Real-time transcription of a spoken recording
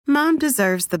Mom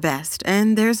deserves the best,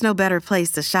 and there's no better place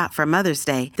to shop for Mother's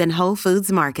Day than Whole Foods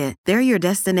Market. They're your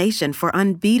destination for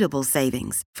unbeatable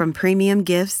savings, from premium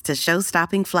gifts to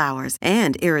show-stopping flowers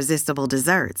and irresistible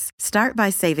desserts. Start by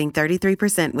saving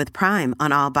 33% with Prime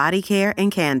on all body care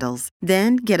and candles.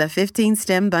 Then get a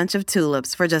 15-stem bunch of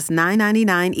tulips for just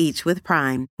 $9.99 each with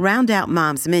Prime. Round out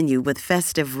Mom's menu with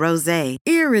festive rosé,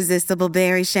 irresistible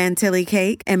berry chantilly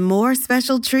cake, and more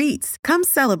special treats. Come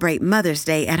celebrate Mother's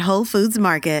Day at Whole Foods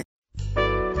Market.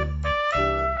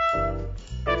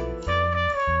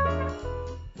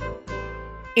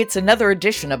 It's another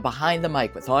edition of Behind the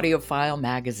Mic with AudioFile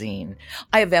Magazine.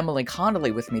 I have Emily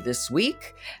Connolly with me this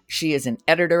week. She is an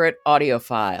editor at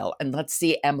AudioFile. And let's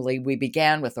see, Emily, we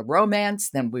began with a romance,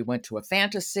 then we went to a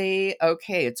fantasy.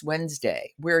 Okay, it's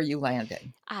Wednesday. Where are you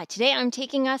landing? Today I'm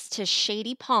taking us to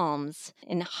Shady Palms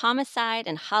in Homicide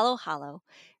and Hollow Hollow,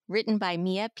 written by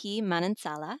Mia P.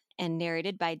 Manansala and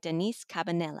narrated by Denise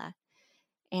Cabanela.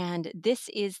 And this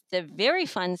is the very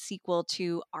fun sequel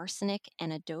to Arsenic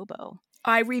and Adobo.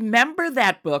 I remember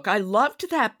that book. I loved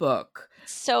that book.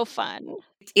 So fun.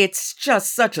 It's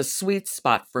just such a sweet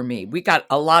spot for me. We got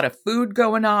a lot of food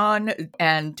going on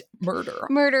and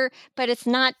murder. But it's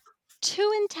not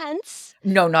too intense.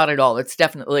 No, not at all. It's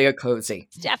definitely a cozy.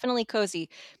 It's definitely cozy.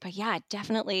 But yeah,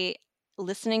 definitely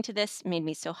listening to this made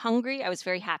me so hungry. I was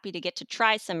very happy to get to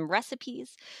try some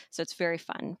recipes. So it's very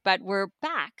fun. But we're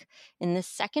back in the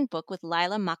second book with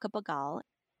Laila Macapagal.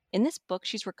 In this book,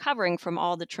 she's recovering from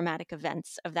all the traumatic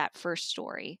events of that first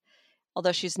story,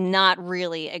 although she's not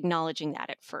really acknowledging that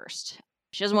at first.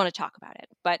 She doesn't want to talk about it,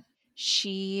 but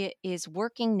she is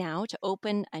working now to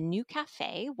open a new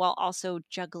cafe while also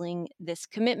juggling this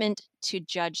commitment to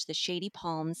judge the Shady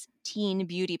Palms teen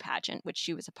beauty pageant, which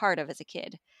she was a part of as a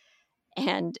kid.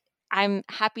 And I'm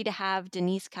happy to have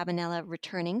Denise Cabanela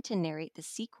returning to narrate the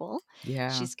sequel.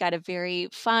 Yeah. She's got a very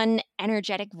fun,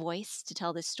 energetic voice to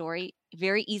tell this story,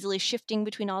 very easily shifting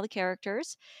between all the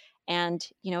characters. And,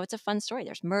 it's a fun story.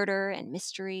 There's murder and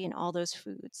mystery and all those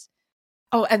foods.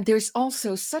 Oh, and there's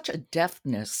also such a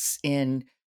deftness in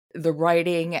the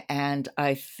writing, and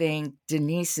I think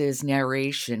Denise's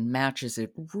narration matches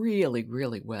it really,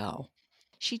 really well.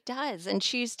 She does, and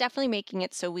she's definitely making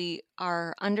it so we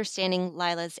are understanding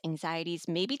Lila's anxieties,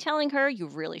 maybe telling her, you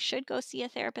really should go see a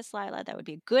therapist, Lila. That would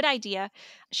be a good idea.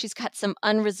 She's got some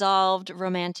unresolved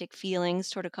romantic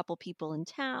feelings toward a couple people in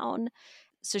town.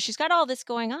 So she's got all this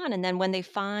going on, and then when they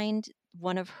find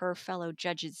one of her fellow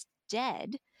judges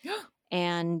dead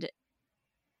and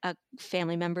a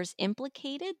family member's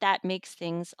implicated, that makes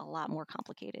things a lot more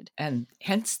complicated. And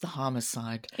hence the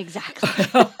homicide. Exactly.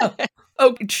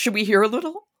 Oh, should we hear a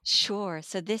little? Sure.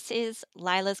 So this is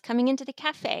Lila's coming into the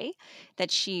cafe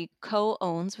that she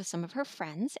co-owns with some of her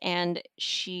friends, and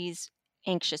she's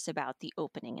anxious about the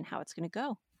opening and how it's going to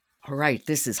go. All right,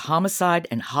 this is Homicide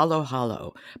and Hollow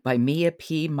Hollow by Mia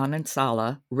P.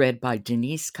 Manansala, read by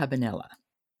Denise Cabanela.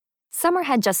 Summer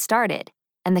had just started,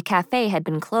 and the cafe had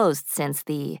been closed since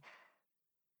the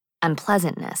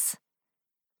unpleasantness.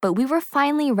 But we were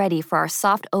finally ready for our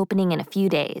soft opening in a few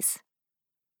days.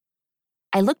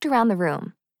 I looked around the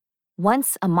room,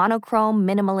 once a monochrome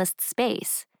minimalist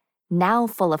space, now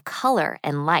full of color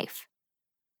and life.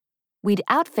 We'd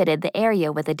outfitted the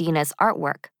area with Adina's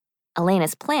artwork,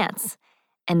 Elena's plants,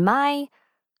 and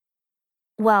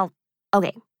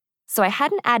so I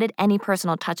hadn't added any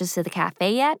personal touches to the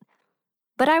cafe yet,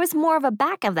 but I was more of a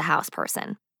back-of-the-house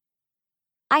person.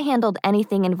 I handled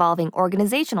anything involving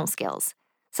organizational skills,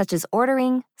 such as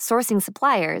ordering, sourcing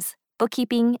suppliers,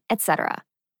 bookkeeping, etc.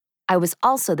 I was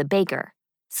also the baker,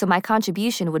 so my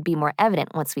contribution would be more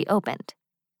evident once we opened.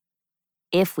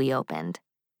 If we opened.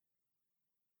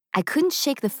 I couldn't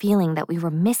shake the feeling that we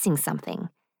were missing something,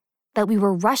 that we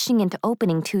were rushing into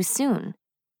opening too soon.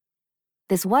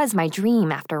 This was my dream,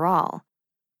 after all.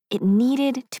 It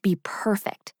needed to be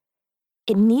perfect.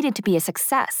 It needed to be a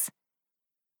success.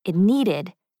 It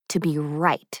needed to be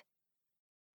right.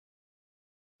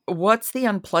 What's the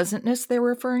unpleasantness they're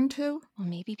referring to? Well,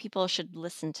 maybe people should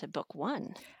listen to book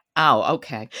 1. Oh,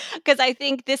 okay. Because I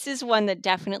think this is one that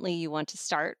definitely you want to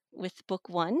start with book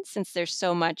 1, since there's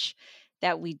so much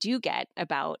that we do get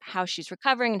about how she's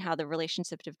recovering and how the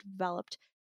relationships have developed.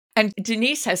 And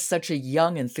Denise has such a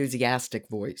young, enthusiastic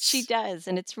voice. She does,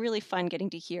 and it's really fun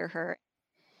getting to hear her.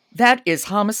 That is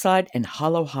Homicide and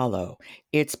Hollow Hollow.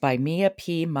 It's by Mia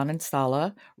P.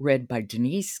 Manansala, read by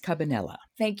Denise Cabanela.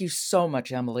 Thank you so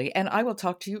much, Emily, and I will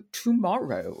talk to you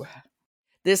tomorrow.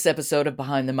 This episode of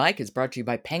Behind the Mic is brought to you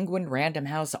by Penguin Random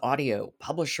House Audio,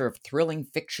 publisher of thrilling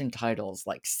fiction titles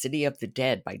like City of the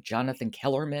Dead by Jonathan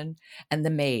Kellerman and The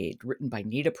Maid, written by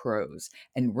Nita Prose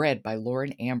and read by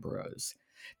Lauren Ambrose.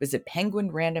 Visit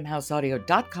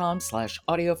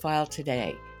penguinrandomhouseaudio.com/audiophile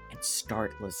today and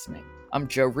start listening. I'm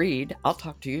Jo Reed. I'll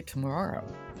talk to you tomorrow.